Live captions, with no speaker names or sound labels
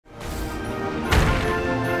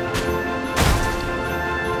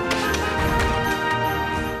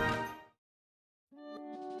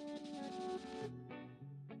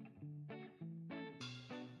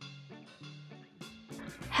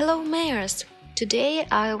Hello mayors! Today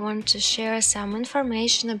I want to share some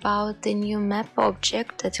information about the new map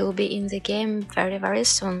object that will be in the game very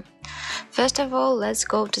soon. First of all, let's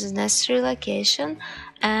go to the necessary location,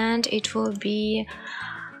 and it will be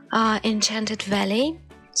Enchanted Valley.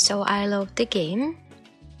 So I load the game.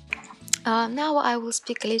 Now I will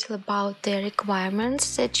speak a little about the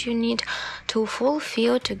requirements that you need to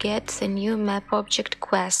fulfill to get the new map object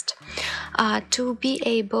quest. To be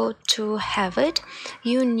able to have it,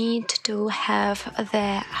 you need to have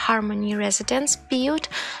the Harmony residence built,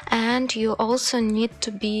 and you also need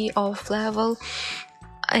to be of level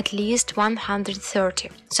at least 130.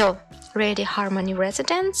 So ready Harmony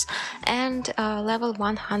residence and level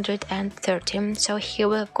 130. So here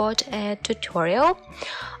we've got a tutorial.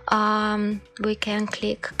 We can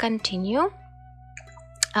click continue.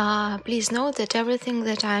 Please note that everything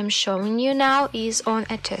that I'm showing you now is on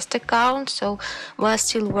a test account, so we're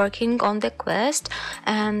still working on the quest,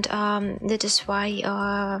 and that is why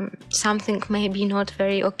something may be not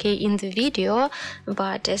very okay in the video,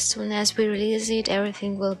 but as soon as we release it,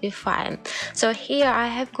 everything will be fine. So here I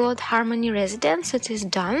have got Harmony residence. It is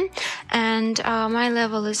done, and my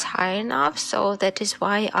level is high enough, so that is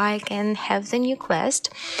why I can have the new quest.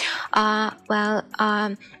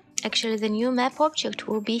 Actually, the new map object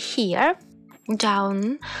will be here,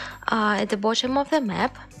 down at the bottom of the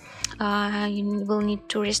map. You will need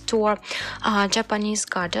to restore Japanese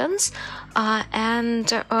gardens,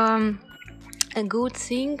 and a good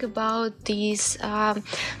thing about this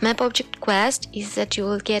map object quest is that you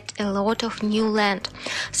will get a lot of new land.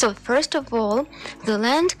 So first of all, the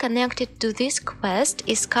land connected to this quest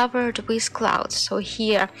is covered with clouds. So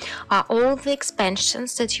here are all the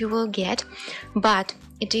expansions that you will get, but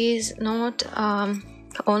it is not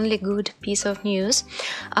only good piece of news.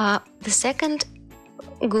 The second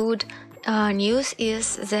good news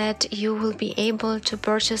is that you will be able to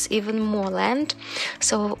purchase even more land.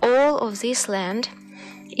 So all of this land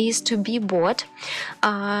is to be bought,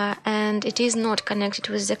 and it is not connected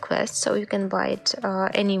with the quest, so you can buy it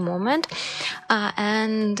any moment,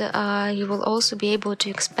 and you will also be able to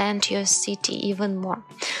expand your city even more.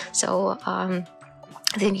 So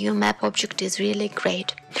the new map object is really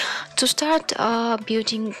great. To start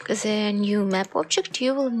building the new map object,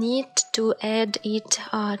 you will need to add it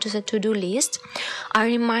to the to-do list. I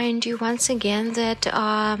remind you once again that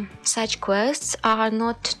such quests are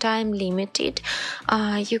not time limited.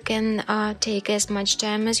 You can take as much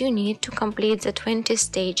time as you need to complete the 20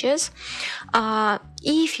 stages.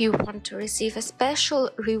 If you want to receive a special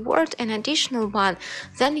reward, an additional one,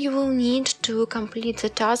 then you will need to complete the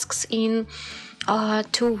tasks in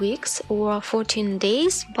 2 weeks or 14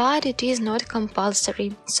 days, but it is not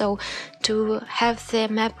compulsory. So to have the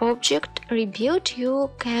map object rebuilt, you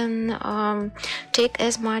can take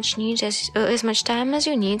as much time as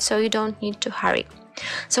you need, so you don't need to hurry.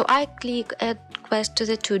 So I click add quest to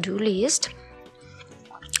the to-do list,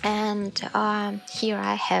 and here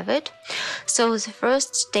I have it. So the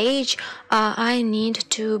first stage, I need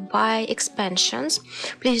to buy expansions.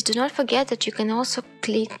 Please do not forget that you can also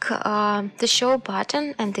click the show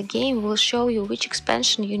button, and the game will show you which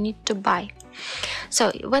expansion you need to buy.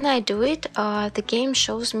 So when I do it, the game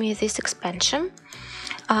shows me this expansion,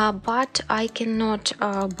 but I cannot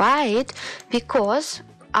buy it because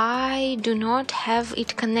I do not have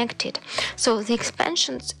it connected. So the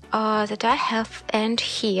expansions that I have end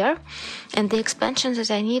here, and the expansions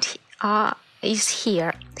that I need is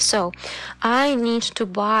here. So I need to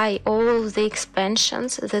buy all the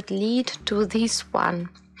expansions that lead to this one.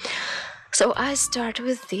 So I start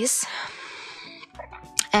with this,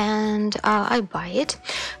 and I buy it.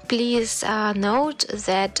 Please note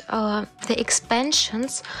that the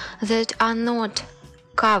expansions that are not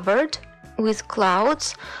covered with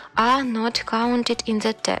clouds are not counted in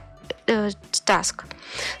the task.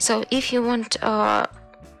 So if you want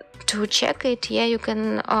to check it, you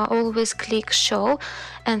can always click show,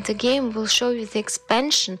 and the game will show you the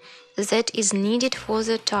expansion that is needed for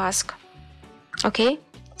the task. Okay,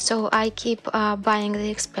 so I keep buying the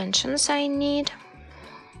expansions I need.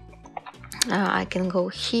 I can go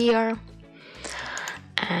here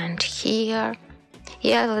and here.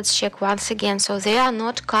 Let's check once again. So they are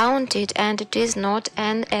not counted, and it is not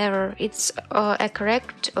an error. It's a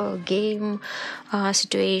correct game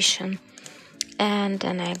situation. And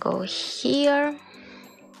then I go here,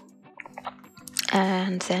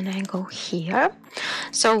 and then I go here.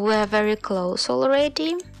 So we're very close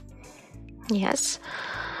already. Yes.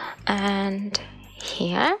 And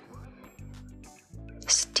here,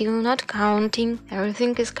 still not counting.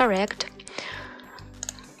 Everything is correct.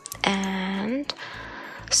 And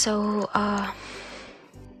so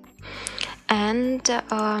and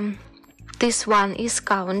this one is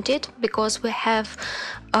counted because we have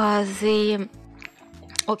the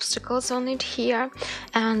obstacles on it here,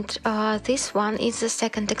 and this one is the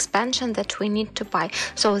second expansion that we need to buy.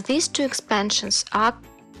 So these two expansions are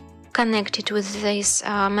connected with this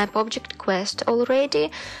map object quest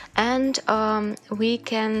already, and we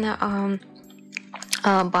can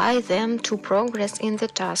buy them to progress in the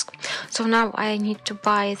task. So now I need to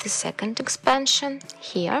buy the second expansion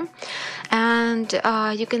here, and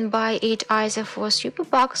you can buy it either for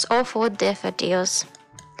Superbucks or for daffodils.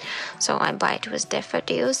 So I buy it with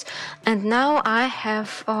daffodils, and now I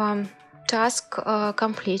have task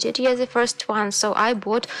completed. Yeah, the first one. So I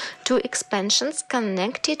bought two expansions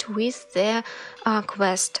connected with the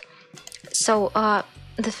quest. So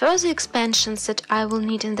the further expansions that I will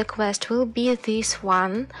need in the quest will be this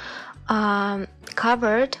one,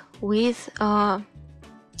 covered with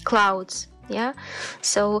clouds. Yeah,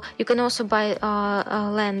 so you can also buy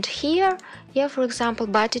land here, yeah, for example,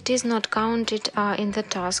 but it is not counted in the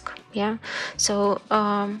task. Yeah, so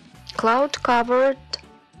cloud covered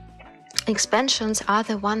expansions are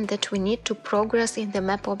the one that we need to progress in the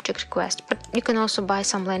map object quest, but you can also buy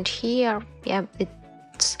some land here. Yeah,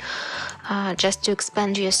 it's just to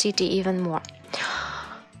expand your city even more.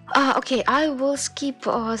 Okay, I will skip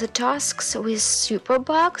the tasks with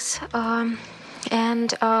Superbucks, and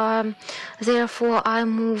therefore I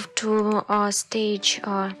move to stage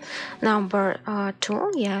number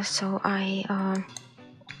 2. Yeah, so I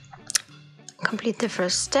complete the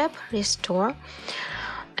first step, restore,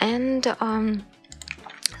 and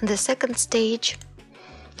the second stage.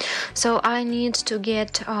 So I need to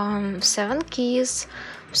get 7 keys,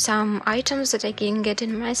 some items that I can get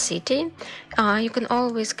in my city. You can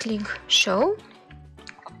always click show.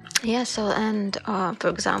 Yeah, so and for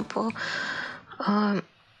example,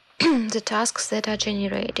 the tasks that are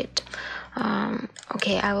generated.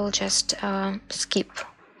 Okay, I will just skip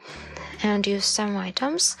and use some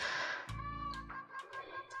items.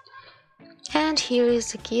 And here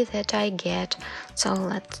is the key that I get. So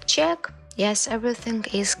let's check. Yes, everything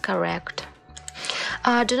is correct.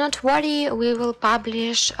 Do not worry, we will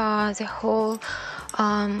publish the whole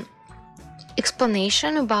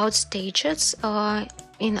explanation about stages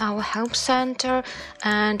in our help center,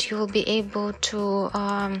 and you will be able to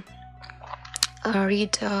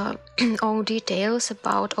read all details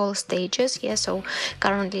about all stages. Yeah, so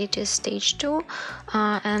currently it is stage 2,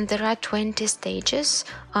 and there are 20 stages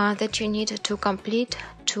that you need to complete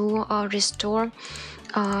to restore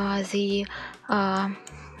the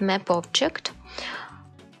map object.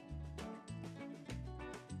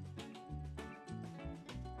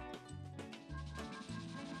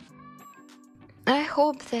 I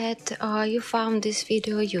hope that you found this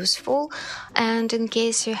video useful, and in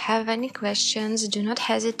case you have any questions, do not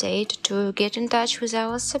hesitate to get in touch with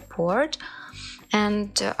our support. And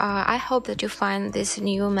I hope that you find this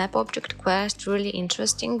new map object quest really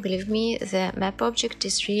interesting. Believe me, the map object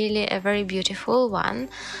is really a very beautiful one.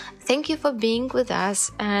 Thank you for being with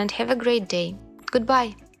us, and have a great day.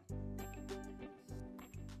 Goodbye.